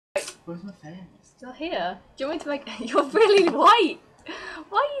Where's my face? It's not here. Do you want me to make... You're really white!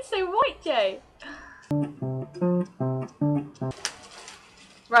 Why are you so white, Jay?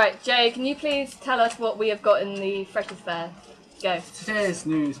 Right, Jay, can you please tell us what we have got in the Freshers Fair? Go. Today's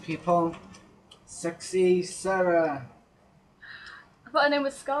news, people. Sexy Sarah. I thought her name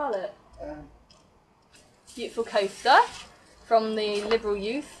was Scarlett. Beautiful coaster from the Liberal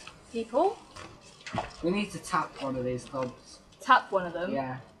Youth people. We need to tap one of these clubs. Tap one of them?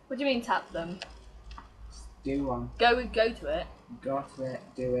 Yeah. What do you mean tap them? Just do one. Go to it. Go to it,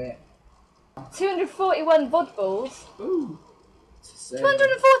 do it. 241 vod balls. Ooh.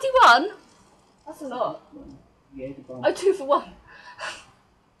 241? That's a lot. Jaeger bomb. Oh, 2 for 1.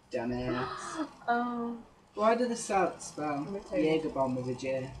 Damn it. Oh. Why do the South spell Jaeger bomb with a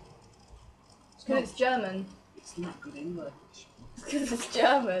J? Because it's German. It's not good English. Because it's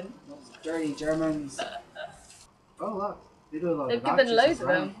German. Dirty Germans. Oh look, they do a lot They've of given loads of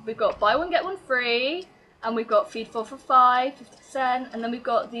them. We've got buy one get one free, and we've got feed 4 for 5, 50%, and then we've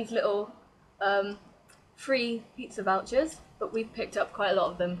got these little free pizza vouchers. But we've picked up quite a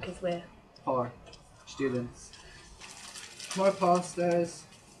lot of them because we're poor students. More posters.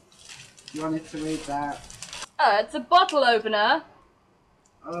 You wanted to read that? It's a bottle opener.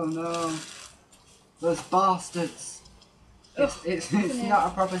 Oh no, those bastards! It's not a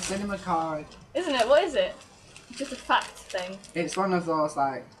proper cinema card. Isn't it? What is it? Just a fact thing. It's one of those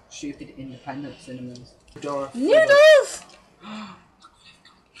like stupid independent cinemas. Noodles!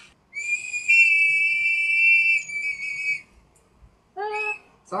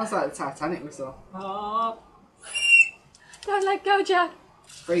 Sounds like the Titanic whistle. Don't let go, Jack.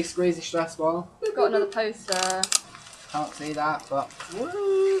 Free squeezy stress ball. We've got another poster. Can't see that, but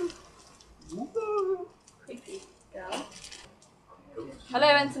Creepy girl.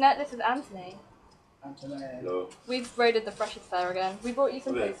 Hello, internet. This is Anthony. Hello. We've raided the Freshers Fair again. We brought you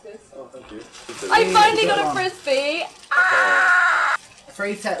some posters. Oh, thank you. I finally got a frisbee. Ah!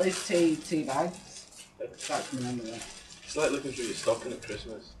 Free Tetley's tea bags. That's remember that. It's like looking through your stocking at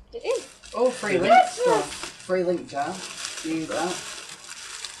Christmas. It is. Oh, free link stuff. Free link jar. Use that.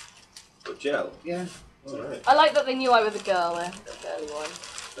 But gel? Yeah. Alright. I like that they knew I was a girl there. The girly one.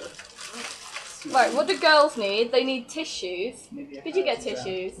 Right, what do girls need? They need tissues. Did you get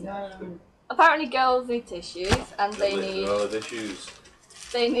tissues? No. Apparently girls need tissues and they need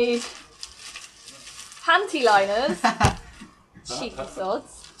panty liners. Cheeky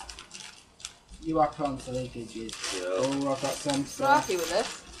sods. You are prone to leakages. Yeah. Oh, I've got some I'm stuff. happy with this.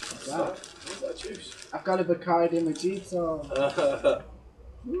 What's that? What's that juice? I've got a Bacardi Mojito.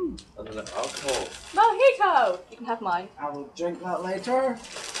 And then alcohol. Mojito! You can have mine. I will drink that later.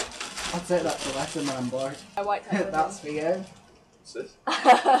 I'll take that to lesson when I'm bored. My white tablet. That's for you. What's this?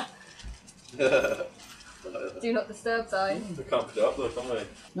 Do not disturb sign. We can't put it up though, can we?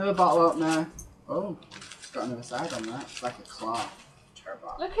 Another bottle opener. Oh, it's got another side on that. It's like a claw.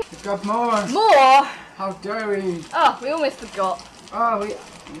 Look at We've got more. more! How dare we? Oh, we almost forgot. Oh,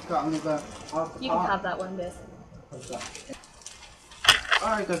 we've got another. You can have that one, dear. What's that? Oh,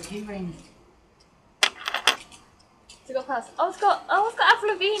 I got a key ring. So got past. Oh, it's got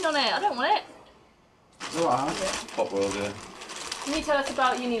Avril Lavigne on it. I don't want it. What? Pop world, yeah. Can you tell us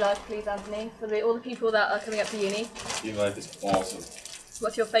about uni life, please, Anthony? For all the people that are coming up to uni. Uni life is awesome.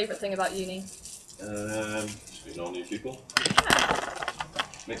 What's your favourite thing about uni? Just meeting all new people.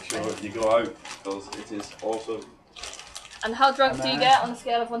 Make sure you go out because it is awesome. And how drunk do you get on a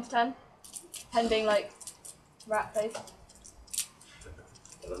scale of 1 to 10? 10 being like rat face.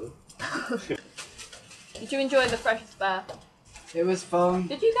 I don't know. Did you enjoy the Freshers Fair? It was fun.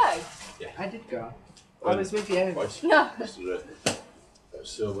 Did you go? Yeah. I did go. I was with you. Twice. No. Yesterday. That was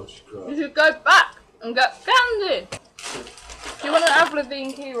so much crap. You should go back and get candy. Do you want an Avril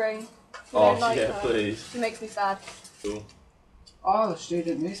Lavigne keyring? Oh, yeah, please. She makes me sad. Cool. Oh, the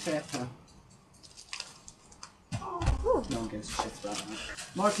student newspaper. Ooh. No one gives a shit about that.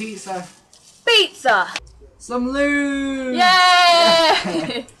 More pizza. Pizza! Some lube! Yay!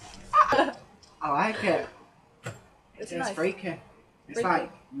 I like it. It's It's nice. freaky. It's Freaky.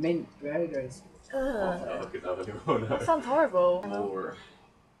 like mint burgers. Oh, Ugh. I could have a go now. That sounds horrible. More.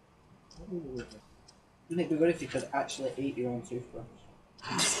 Ooh. Wouldn't it be good if you could actually eat your own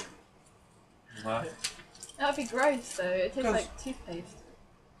toothbrush? Why? That would be gross though. It tastes like toothpaste.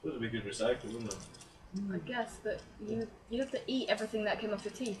 Would be good recycling, wouldn't it? I guess, but you'd have to eat everything that came off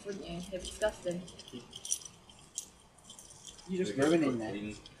your teeth, wouldn't you? It'd be disgusting. You're just ruining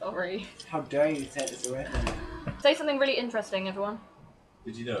it. Sorry. How dare you take this away from me? Say something really interesting, everyone.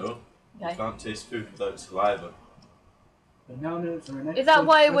 Did you know you Okay. can't taste food without saliva? No, no, it's a Is that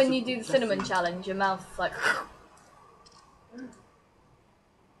why when you do the cinnamon challenge, your mouth's like...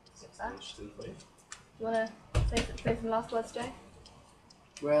 that. Finished in for you. Do you want to say some last words, Jay?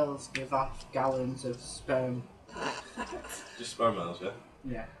 Whales give off gallons of sperm. Just sperm whales,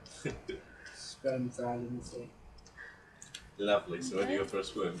 yeah? Yeah. Sperm inside in the sea. Lovely. So when do you go for a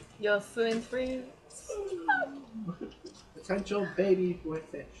swim? You're swimming through. Potential baby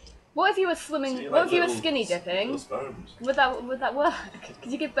whitefish. What if you were swimming? So you What like if you were little- skinny little dipping? sperms. Would that work?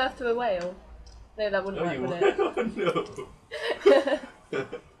 Could you give birth to a whale? No, that wouldn't No, work, you would it? no.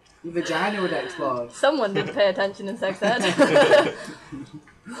 Your vagina would explode. Someone didn't pay attention in sex ed.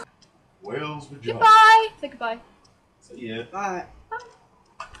 Whales vagina. Goodbye. Say goodbye. See ya. Bye.